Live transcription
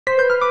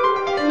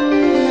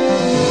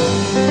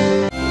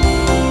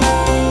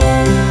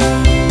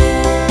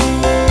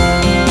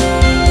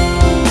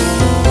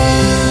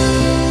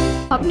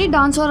अपनी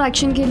डांस और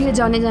एक्शन के लिए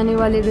जाने जाने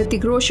वाले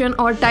ऋतिक रोशन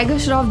और टाइगर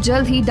श्रॉफ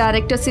जल्द ही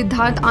डायरेक्टर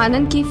सिद्धार्थ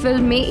आनंद की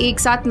फिल्म में एक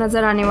साथ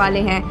नजर आने वाले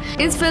हैं।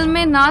 इस फिल्म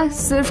में ना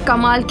सिर्फ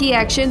कमाल की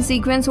एक्शन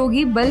सीक्वेंस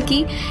होगी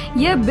बल्कि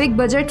यह बिग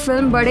बजट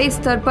फिल्म बड़े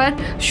स्तर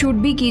पर शूट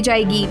भी की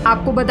जाएगी।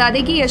 आपको बता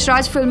दें कि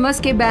यशराज फिल्म्स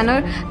के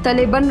बैनर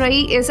तले बन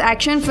रही इस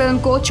एक्शन फिल्म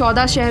को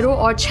 14 शहरों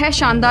और 6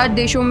 शानदार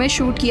देशों में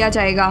शूट किया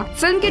जाएगा।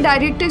 फिल्म के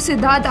डायरेक्टर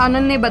सिद्धार्थ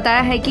आनंद ने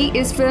बताया है कि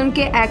इस फिल्म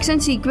के एक्शन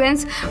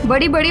सीक्वेंस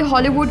बड़ी बड़ी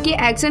हॉलीवुड की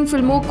एक्शन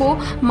फिल्मों को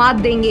मात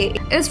देंगे।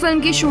 इस फिल्म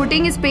की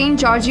शूटिंग स्पेन,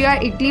 जॉर्जिया,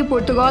 इटली,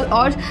 पुर्तगाल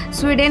और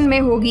स्वीडन में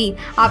होगी।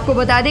 आपको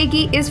बता दें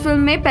कि इस फिल्म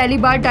में पहली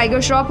बार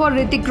टाइगर श्रॉफ और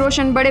ऋतिक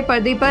रोशन बड़े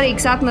पर्दे पर एक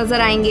साथ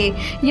नजर आएंगे।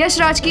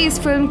 यशराज की इस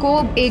फिल्म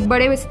को एक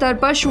बड़े स्तर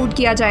पर शूट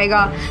किया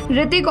जाएगा।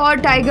 ऋतिक और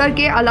टाइगर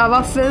के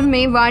अलावा फिल्म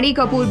में वाणी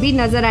कपूर भी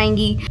नजर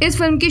आएंगी। इस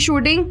फिल्म की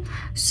शूटिंग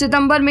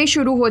सितंबर में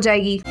शुरू हो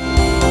जाएगी।